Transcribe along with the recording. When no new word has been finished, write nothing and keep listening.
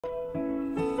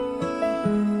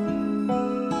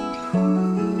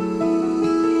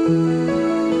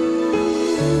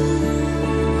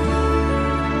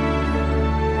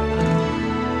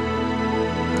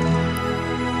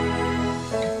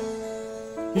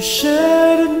You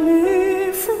sheltered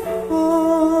me from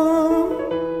harm,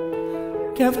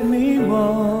 kept me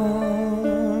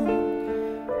warm,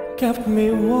 kept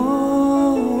me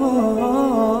warm.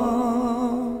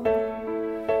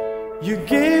 You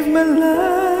gave my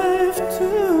life to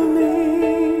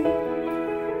me,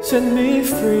 set me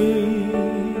free,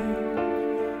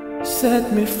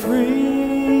 set me free.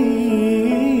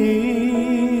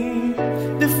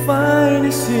 The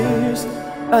finest years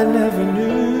I never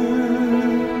knew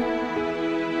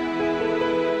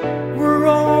were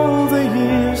all the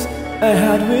years I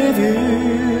had with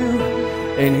you,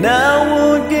 and I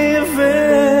would give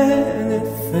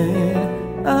anything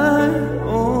I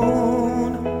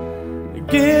own,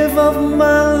 give up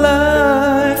my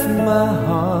life, my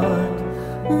heart,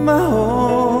 my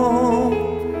home.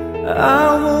 I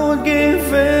would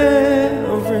give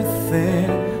everything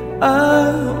I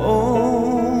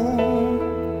own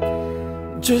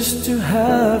just to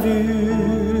have you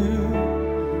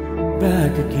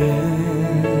back again.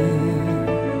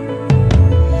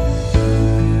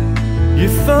 You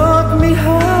taught me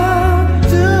how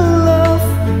to love.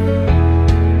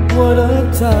 What a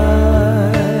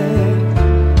time,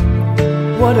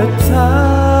 what a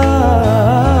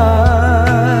time.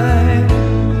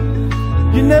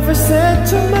 You never said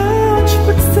too much,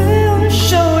 but still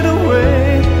showed the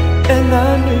way. And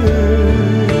I knew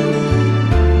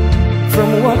from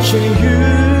watching you,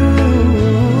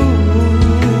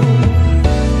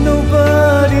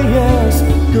 nobody else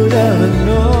could ever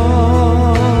know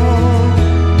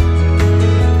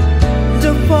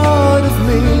the part of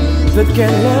me that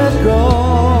can't let go.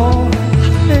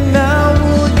 And I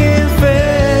would give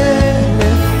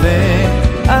anything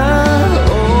I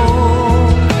own.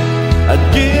 I'd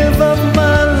give up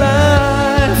my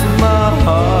life, my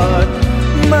heart,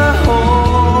 my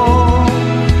home.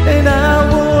 And I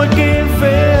would give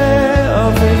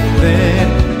everything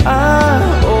I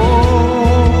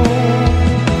own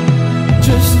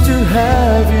just to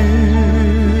have you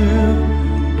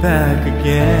back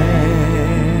again.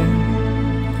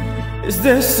 Is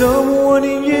there someone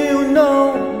you know,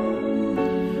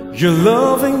 you're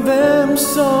loving them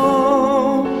so,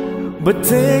 but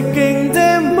taking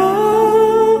them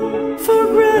all for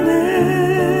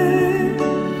granted?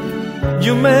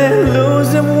 You may lose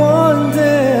them one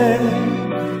day,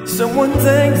 someone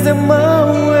takes them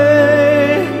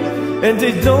away, and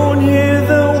they don't hear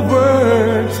the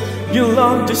words you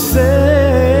long to say.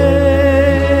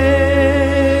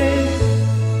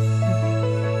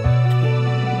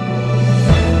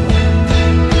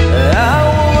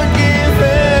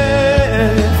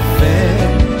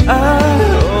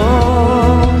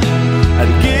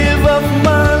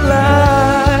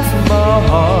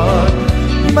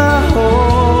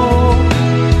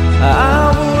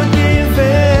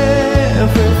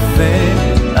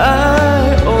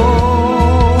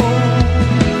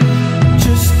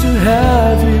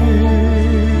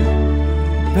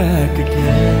 Back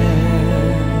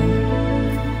again,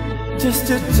 just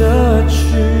to touch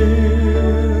you.